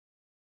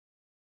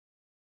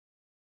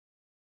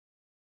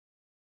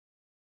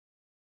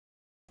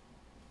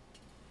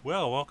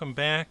Well, welcome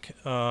back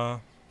to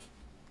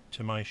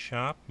my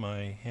shop,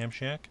 my ham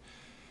shack.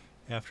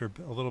 After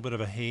a little bit of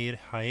a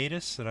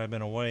hiatus that I've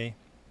been away,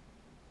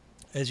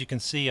 as you can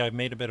see, I've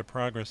made a bit of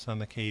progress on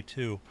the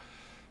K2.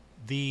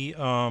 The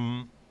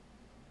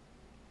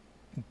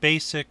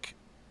basic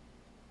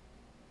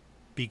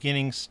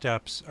beginning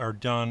steps are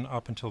done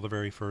up until the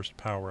very first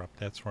power-up.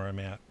 That's where I'm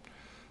at.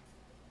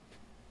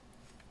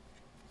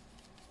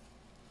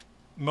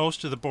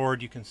 Most of the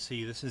board, you can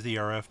see, this is the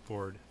RF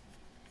board,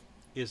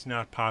 is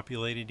not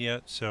populated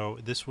yet, so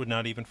this would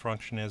not even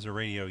function as a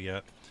radio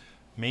yet.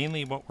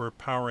 Mainly what we're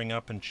powering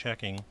up and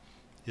checking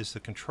is the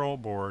control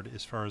board,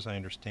 as far as I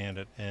understand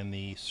it, and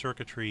the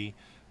circuitry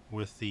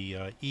with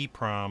the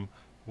EEPROM,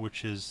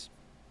 which is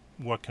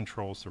what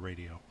controls the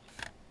radio.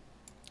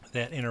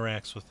 That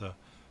interacts with the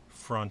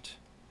front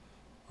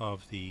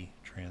of the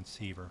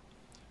transceiver.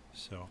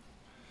 So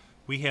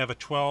we have a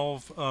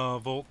 12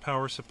 volt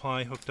power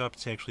supply hooked up.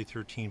 It's actually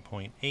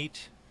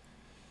 13.8.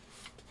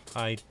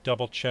 I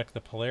double check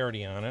the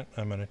polarity on it.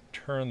 I'm going to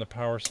turn the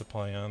power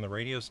supply on. The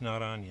radio's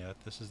not on yet.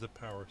 This is the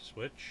power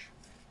switch.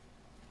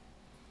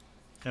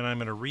 And I'm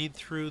going to read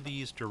through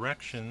these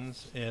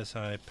directions as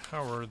I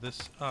power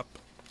this up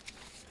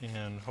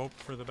and hope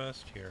for the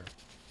best here.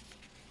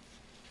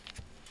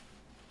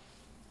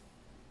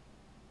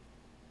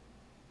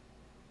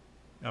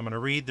 I'm going to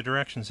read the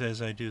directions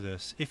as I do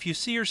this. If you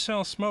see or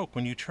smell smoke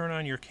when you turn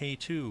on your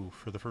K2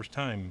 for the first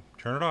time,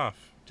 turn it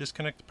off.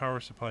 Disconnect the power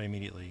supply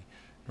immediately.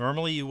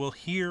 Normally you will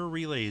hear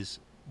relays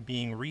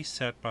being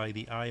reset by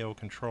the I/O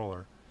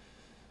controller.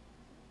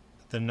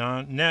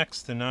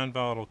 Next, the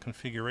non-volatile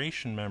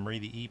configuration memory,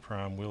 the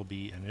EEPROM, will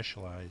be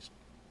initialized.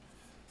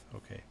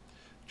 Okay.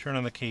 Turn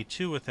on the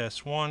K2 with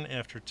S1.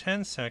 After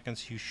 10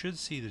 seconds, you should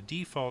see the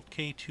default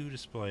K2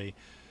 display,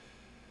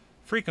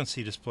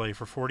 frequency display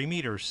for 40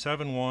 meters,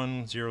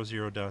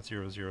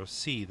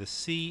 7100.00C. The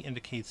C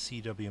indicates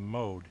CW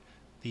mode.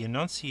 The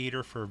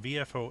annunciator for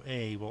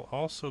VFO-A will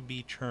also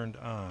be turned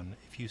on.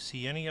 If you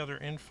see any other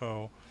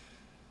info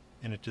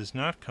and it does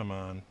not come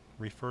on,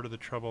 refer to the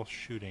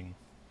troubleshooting.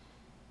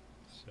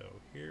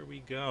 So here we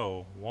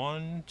go.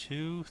 1,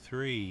 2,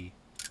 3.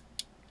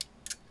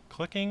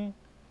 Clicking.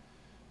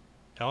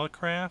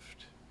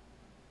 Elecraft.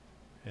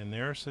 And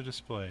there's the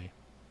display.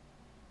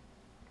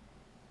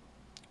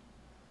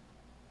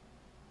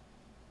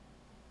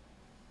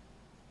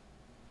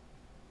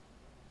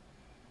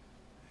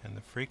 And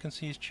the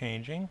frequency is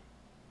changing.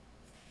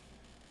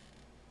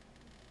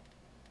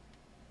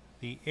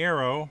 The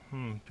arrow,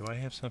 do I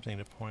have something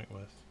to point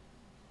with?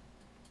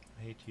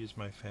 I hate to use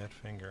my fat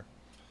finger.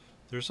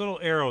 There's little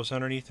arrows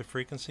underneath the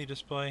frequency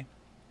display.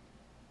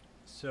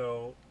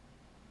 So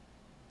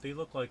they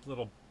look like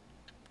little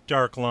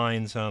dark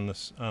lines on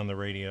the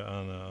radio,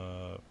 on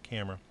the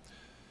camera.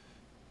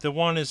 The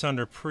one is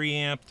under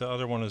preamp, the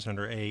other one is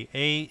under A.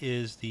 A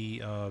is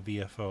the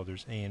VFO.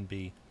 There's A and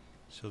B.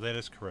 So that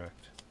is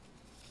correct.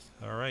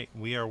 All right,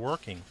 we are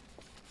working.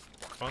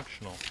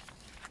 Functional.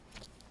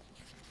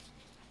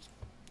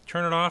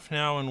 Turn it off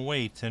now and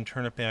wait, then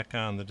turn it back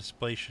on. The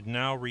display should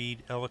now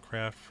read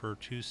Elecraft for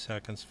 2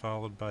 seconds,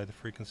 followed by the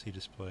frequency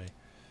display.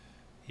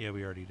 Yeah,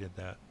 we already did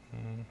that.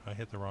 I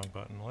hit the wrong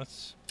button.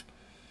 Let's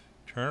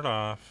turn it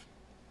off.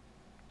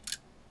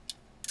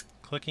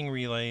 Clicking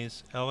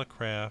relays,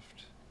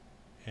 Elecraft,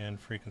 and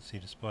frequency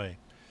display.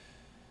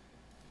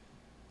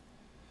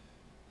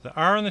 The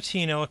R and the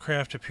T in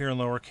Elecraft appear in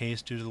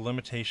lowercase due to the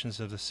limitations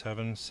of the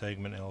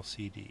 7-segment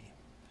LCD.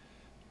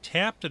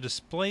 Tap the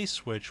display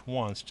switch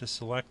once to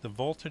select the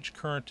voltage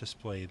current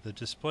display. The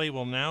display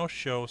will now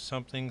show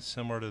something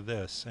similar to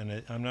this,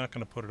 and I'm not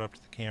going to put it up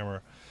to the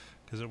camera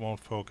because it won't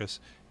focus.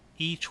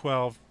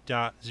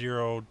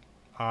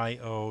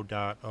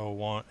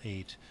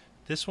 E12.0IO.018.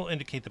 This will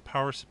indicate the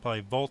power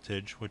supply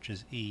voltage, which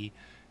is E.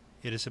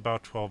 It is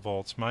about 12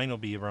 volts. Mine will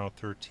be around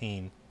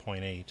 13.8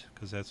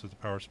 because that's what the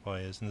power supply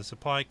is. And the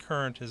supply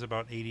current is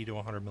about 80 to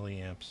 100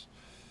 milliamps.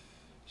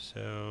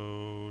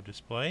 So,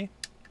 display.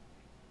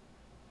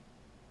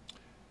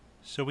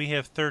 So we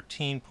have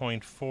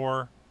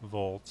 13.4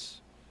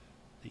 volts,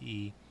 the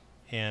E,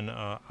 and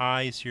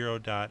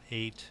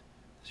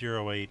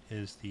I0.808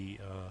 is the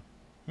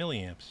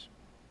milliamps,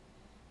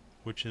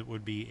 which it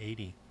would be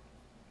 80,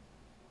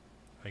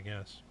 I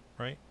guess,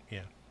 right?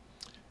 Yeah.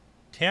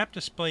 Tap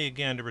display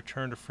again to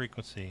return to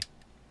frequency.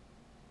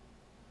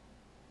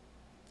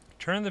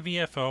 Turn the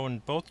VFO in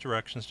both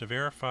directions to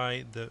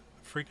verify the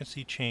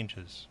frequency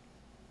changes.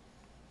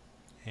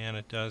 And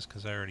it does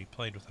because I already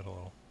played with it a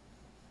little.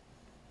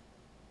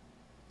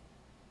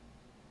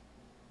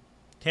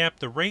 Tap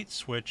the rate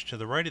switch to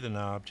the right of the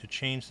knob to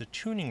change the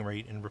tuning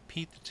rate and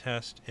repeat the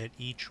test at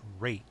each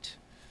rate.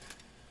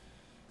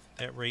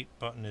 That rate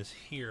button is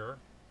here.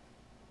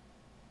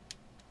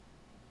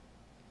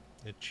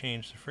 It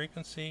changed the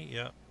frequency,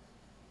 yep.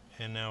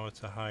 And now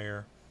it's a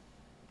higher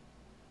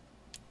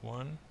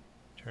one.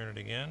 Turn it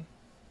again.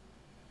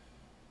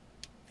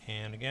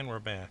 And again we're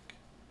back.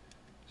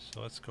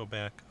 So let's go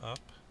back up.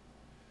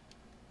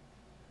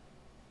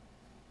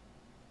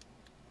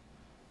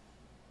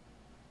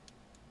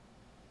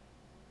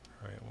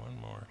 Alright, one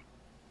more.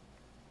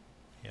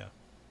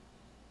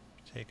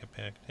 take it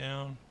back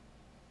down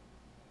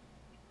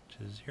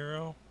to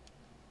 0.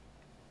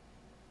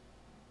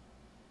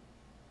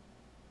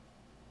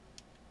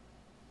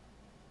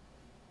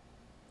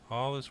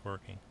 All is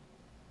working.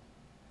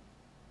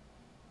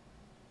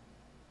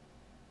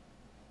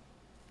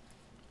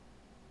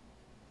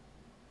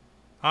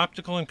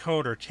 Optical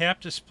encoder. Tap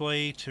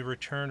display to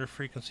return to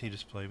frequency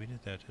display. We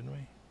did that, didn't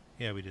we?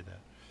 Yeah, we did that.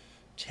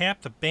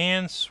 Tap the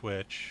band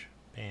switch.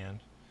 Band.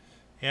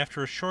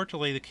 After a short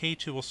delay, the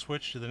K2 will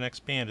switch to the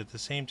next band. At the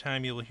same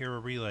time, you will hear a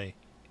relay.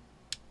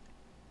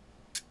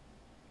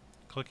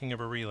 Clicking of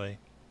a relay.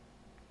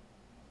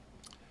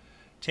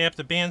 Tap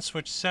the band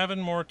switch 7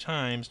 more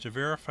times to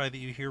verify that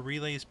you hear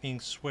relays being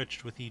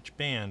switched with each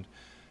band.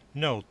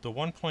 Note, the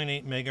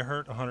 1.8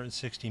 MHz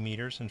 160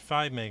 meters and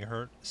 5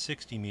 MHz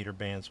 60 meter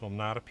bands will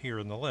not appear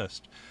in the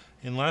list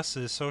unless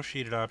the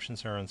associated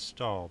options are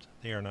installed.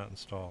 They are not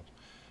installed.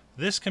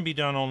 This can be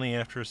done only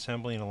after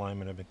assembly and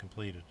alignment have been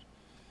completed,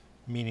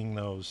 meaning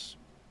those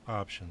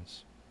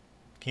options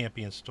can't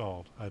be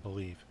installed, I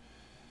believe.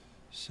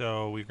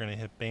 So we're going to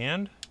hit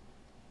band.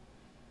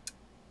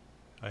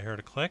 I heard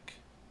a click.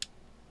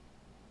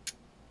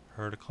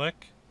 Heard a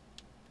click.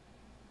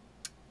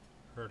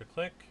 Heard a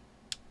click.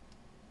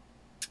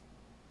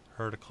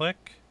 Heard a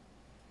click.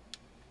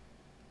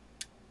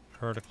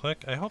 Heard a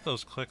click. I hope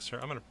those clicks are...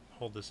 I'm going to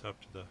hold this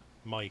up to the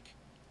mic.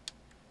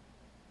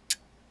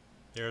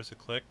 There's a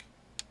click.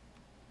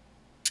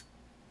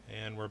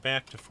 And we're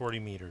back to 40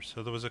 meters.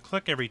 So there was a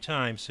click every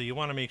time, so you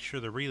want to make sure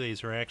the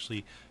relays are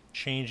actually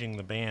changing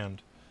the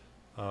band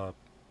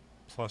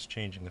plus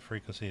changing the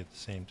frequency at the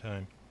same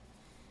time.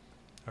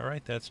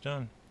 Alright, that's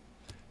done.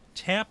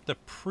 Tap the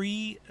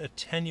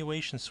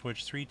pre-attenuation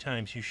switch 3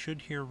 times. You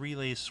should hear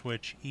relay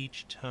switch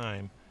each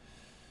time.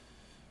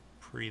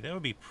 That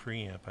would be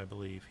preamp, I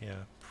believe.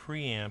 Yeah,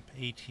 preamp,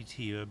 ATT,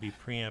 that would be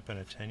preamp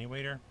and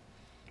attenuator.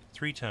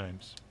 3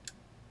 times.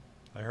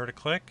 I heard a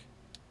click.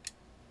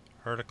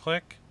 Heard a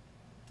click.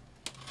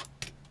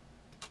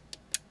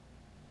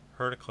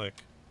 Heard a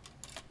click.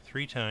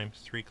 3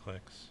 times, 3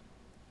 clicks.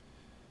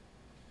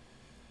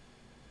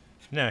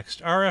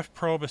 Next, RF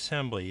probe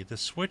assembly. The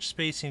switch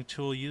spacing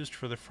tool used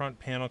for the front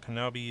panel can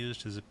now be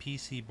used as a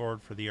PC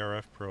board for the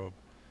RF probe.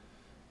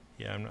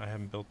 Yeah, I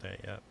haven't built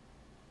that yet.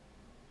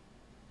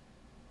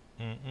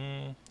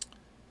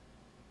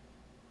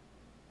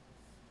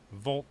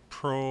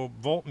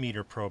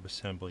 Voltmeter probe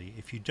assembly.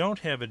 If you don't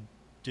have a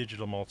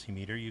digital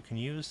multimeter, you can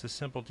use the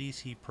simple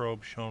DC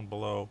probe shown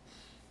below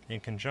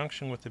in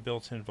conjunction with the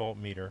built-in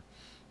voltmeter.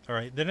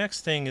 Alright, the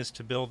next thing is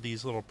to build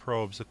these little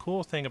probes. The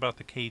cool thing about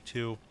the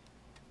K2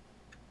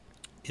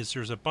 is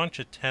there's a bunch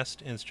of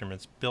test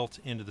instruments built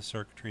into the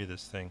circuitry of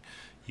this thing.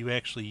 You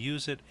actually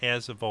use it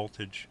as a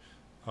voltage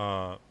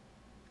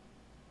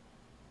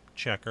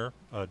checker,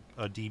 a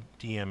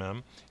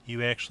DMM.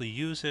 You actually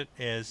use it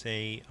as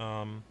a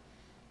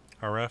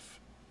RF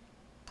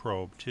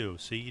probe too.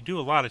 So you do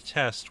a lot of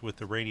tests with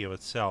the radio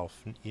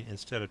itself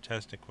instead of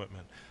test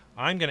equipment.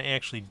 I'm going to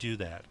actually do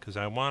that because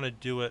I want to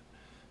do it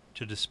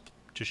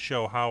to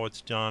show how it's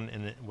done,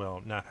 and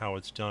well, not how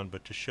it's done,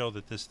 but to show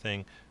that this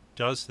thing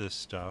does this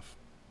stuff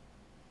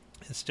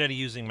instead of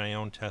using my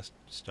own test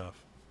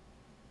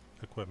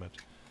equipment.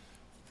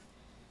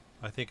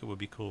 I think it would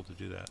be cool to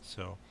do that.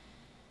 So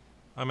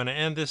I'm going to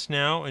end this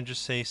now and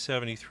just say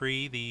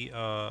 73.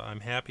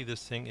 I'm happy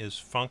this thing is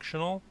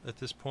functional at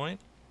this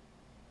point,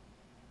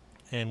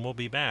 and we'll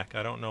be back.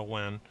 I don't know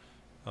when.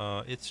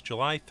 It's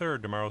July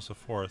 3rd. Tomorrow's the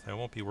 4th. I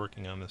won't be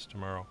working on this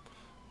tomorrow,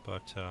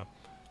 but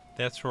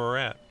that's where we're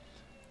at.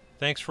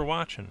 Thanks for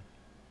watching.